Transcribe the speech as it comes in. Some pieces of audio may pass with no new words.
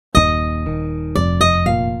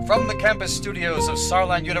From the campus studios of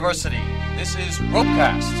Saarland University, this is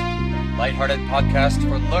RoPeCast, lighthearted podcast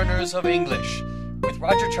for learners of English, with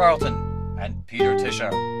Roger Charlton and Peter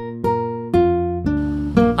Tischer.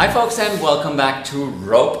 Hi folks, and welcome back to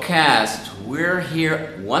RoPeCast. We're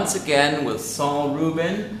here once again with Saul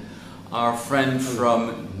Rubin, our friend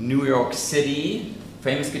from New York City,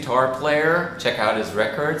 famous guitar player. Check out his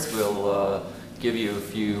records. We'll give you a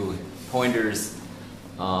few pointers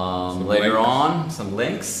later on, some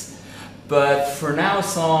links. But for now,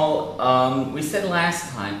 Saul, we said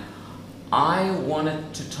last time, I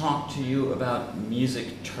wanted to talk to you about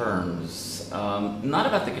music terms. Not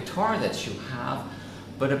about the guitar that you have,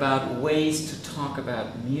 but about ways to talk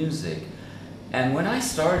about music. And when I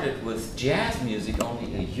started with jazz music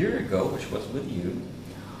only a year ago, which was with you,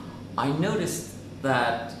 I noticed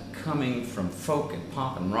that coming from folk and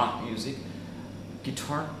pop and rock music,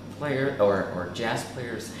 guitar player or jazz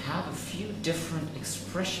players have a few different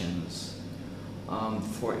expressions.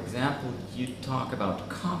 For example, you talk about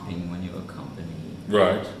comping when you accompany.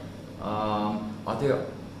 Right. Are there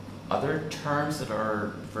other terms that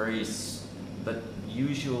are that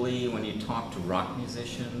usually when you talk to rock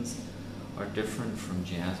musicians are different from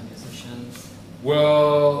jazz musicians?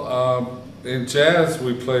 Well, in jazz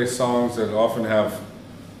we play songs that often have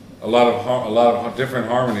a lot of different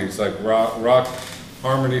harmonies. Like rock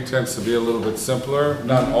harmony tends to be a little bit simpler.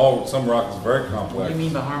 Not all. Some rock is very complex. What do you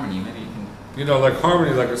mean by harmony? Maybe you can. You know, like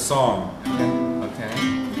harmony, like a song. Okay.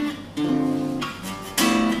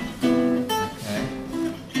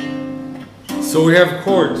 So we have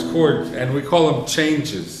chords, and we call them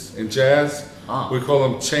changes. In jazz, we call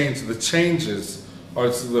them changes. The changes are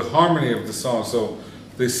the harmony of the song. So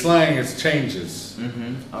the slang is changes.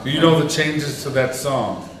 Mm-hmm. Okay. So you know the changes to that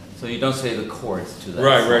song. So you don't say the chords to that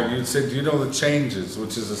Right, song. right. You'd say, do you know the changes,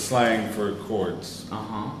 which is a slang for chords.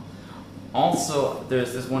 Uh-huh. Also,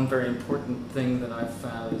 there's this one very important thing that I've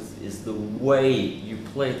found is the way you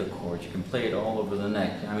play the chord. You can play it all over the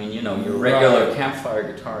neck. I mean, you know, your regular campfire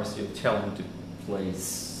guitarist, you tell him to play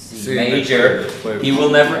C major. He will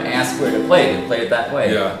never ask where to play it. He'll play it that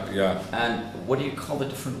way. Yeah, yeah. And what do you call the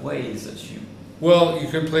different ways that you... Well, you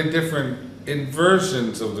can play different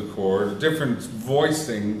inversions of the chord, different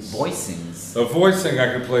voicings. Voicings? A voicing,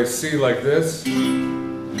 I could play C like this.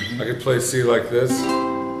 I could play C like this.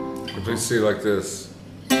 I could play C like this.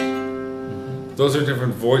 Those are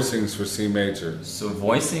different voicings for C major. So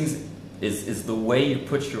voicings is the way you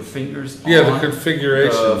put your fingers on the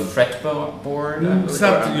configuration. The fretboard? It's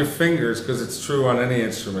not your fingers, because it's true on any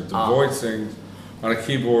instrument. The voicing on a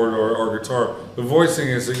keyboard or guitar. The voicing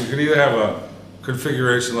is that you can either have a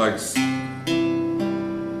configuration like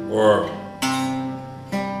or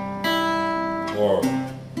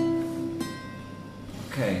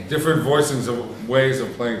okay. Different voicings of ways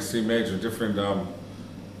of playing C major, different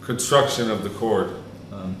construction of the chord.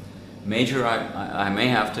 Major, I may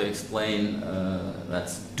have to explain,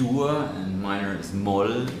 that's Dur, and minor is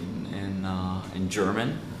Moll in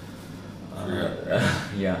German.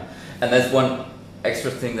 Yeah, and that's one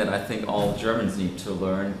extra thing that I think all Germans need to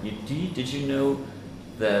learn. Did you know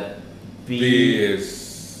that B is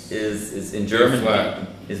in German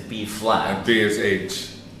is B flat? And B is H.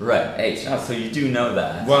 Right, H. Oh, so you do know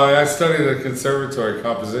that. Well, I studied at conservatory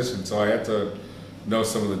composition, so I had to know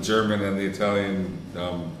some of the German and the Italian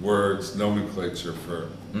words, nomenclature for.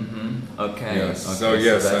 Mm-hmm. Okay. Yes. Okay. So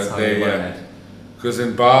yes, that's how you learn it. Because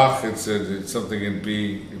in Bach, it's something in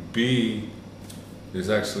B. B is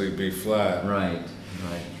actually B flat. Right.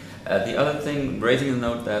 Right. The other thing, raising the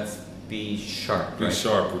note, that's B sharp. B right?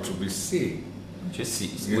 sharp, which will be C.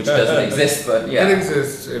 Which doesn't exist, but yeah. It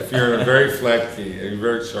exists if you're in a very flat key, a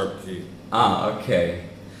very sharp key. Ah, okay.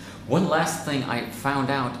 One last thing I found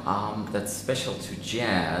out that's special to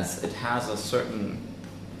jazz, it has a certain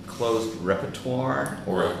closed repertoire,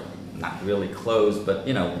 or not really closed, but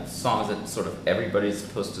you know, songs that sort of everybody's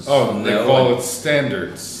supposed to know. Oh, they call it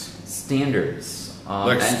standards. Standards.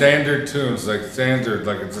 Like standard tunes, like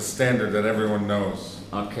it's a standard that everyone knows.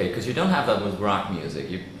 Okay, because you don't have that with rock music.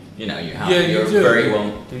 You know, you have. Yeah, you do. Very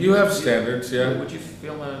well. You have standards, yeah. Would you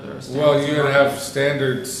feel that there are standards? Well, you have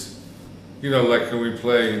standards. You know, like when we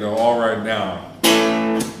play, you know, All Right Now.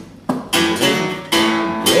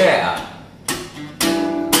 Yeah.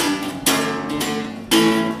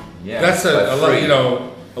 Yeah. That's a lot. You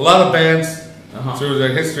know, a lot of bands through the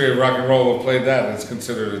history of rock and roll have played that. And it's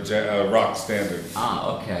considered a rock standard.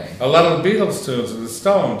 Ah, okay. A lot of the Beatles tunes and the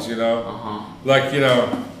Stones, you know, like you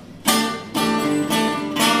know.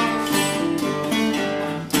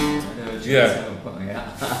 Yeah.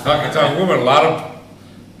 Honky Tonk Woman, a lot of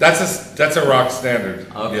that's a rock standard.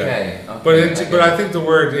 Okay. Yeah. Okay. But I think the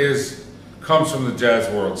word is comes from the jazz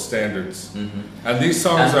world, standards. Mm-hmm. And these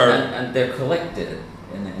songs and they're collected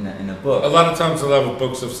in a book. A lot of times they'll have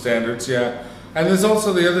books of standards, yeah. And there's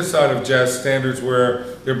also the other side of jazz standards where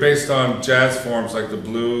they're based on jazz forms like the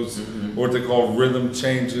blues, or what they call rhythm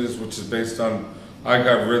changes, which is based on I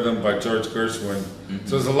Got Rhythm by George Gershwin.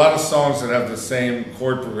 So there's a lot of songs that have the same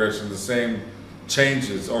chord progression, the same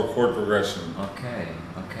changes or chord progression. Okay.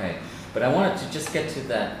 But I wanted to just get to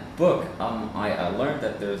that book. I learned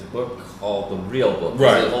that there's a book called The Real Book.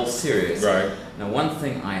 Right. It's a whole series. Right. Now, one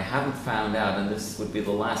thing I haven't found out, and this would be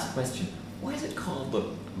the last question, why is it called The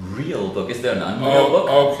Real Book? Is there an unreal book?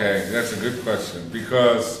 Okay, that's a good question.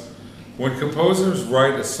 Because when composers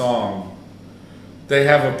write a song, they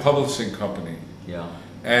have a publishing company. Yeah.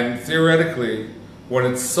 And theoretically, when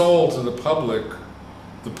it's sold to the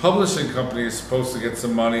publishing company is supposed to get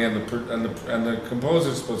some money, and the composer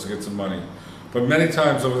is supposed to get some money. But many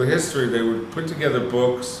times over the history, they would put together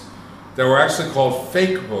books that were actually called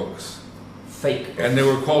fake books. Fake books. And they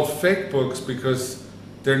were called fake books because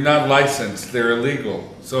they're not licensed; they're illegal.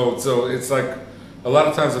 So it's like a lot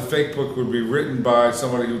of times a fake book would be written by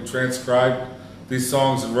somebody who transcribed these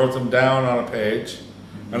songs and wrote them down on a page,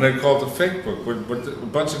 and they called it a fake book. But a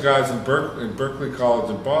bunch of guys in Berkeley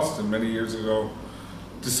College in Boston many years ago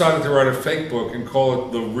decided to write a fake book and call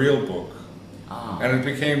it The Real Book. And it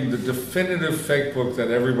became the definitive fake book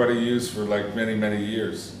that everybody used for like many, many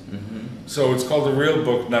years. So it's called The Real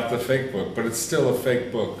Book, not the fake book, but it's still a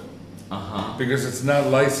fake book. Because it's not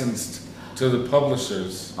licensed to the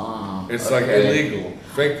publishers. It's like illegal.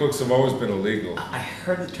 Fake books have always been illegal. I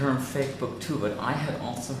heard the term fake book too, but I had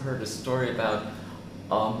also heard a story about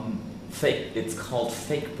fake. It's called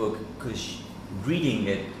fake book because reading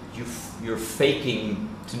it, you're faking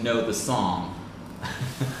to know the song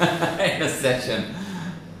in a session.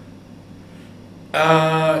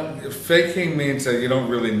 Faking means that you don't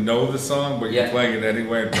really know the song, but you're playing it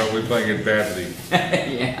anyway and probably playing it badly.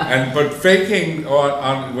 But faking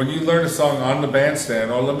on when you learn a song on the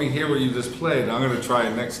bandstand, let me hear what you just played. I'm going to try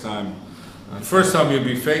it next time. The first time you'll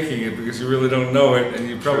be faking it because you really don't know it, and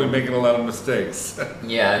you're probably making a lot of mistakes.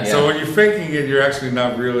 So when you're faking it, you're actually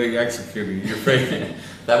not really executing. You're faking it.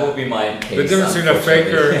 That would be my case. The difference between a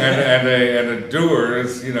faker and a doer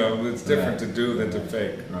is, it's different to do than to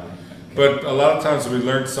fake. Right. But a lot of times we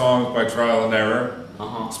learn songs by trial and error,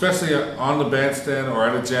 especially on the bandstand or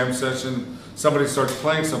at a jam session. Somebody starts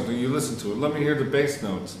playing something, you listen to it. Let me hear the bass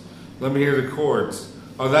notes. Let me hear the chords.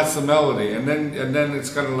 Oh, that's the melody. And then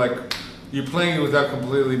it's kind of like you're playing it without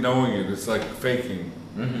completely knowing it. It's like faking.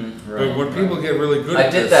 But when people get really good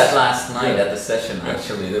at this... I did that last night at the session,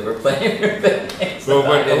 actually. They were playing with the bass.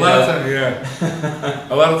 But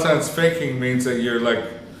a lot of times faking means that you're like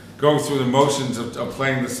going through the motions of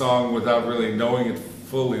playing the song without really knowing it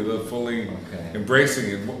fully, embracing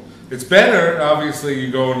it. It's better, obviously,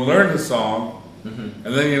 you go and learn the song, and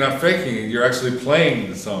then you're not faking it, you're actually playing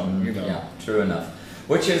the song, Yeah, true enough.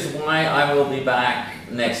 Which is why I will be back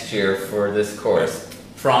next year for this course.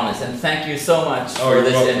 Promise. And thank you so much for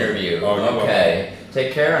this interview. Okay.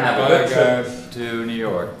 Take care and have a good trip to New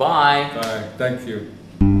York. Bye. Bye. Thank you.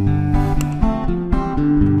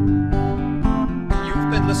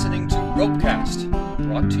 You've been listening to RoPeCast,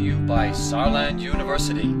 brought to you by Saarland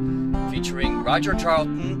University, featuring Roger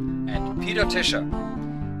Charlton and Peter Tischer.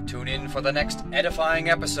 Tune in for the next edifying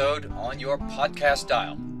episode on your podcast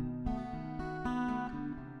dial.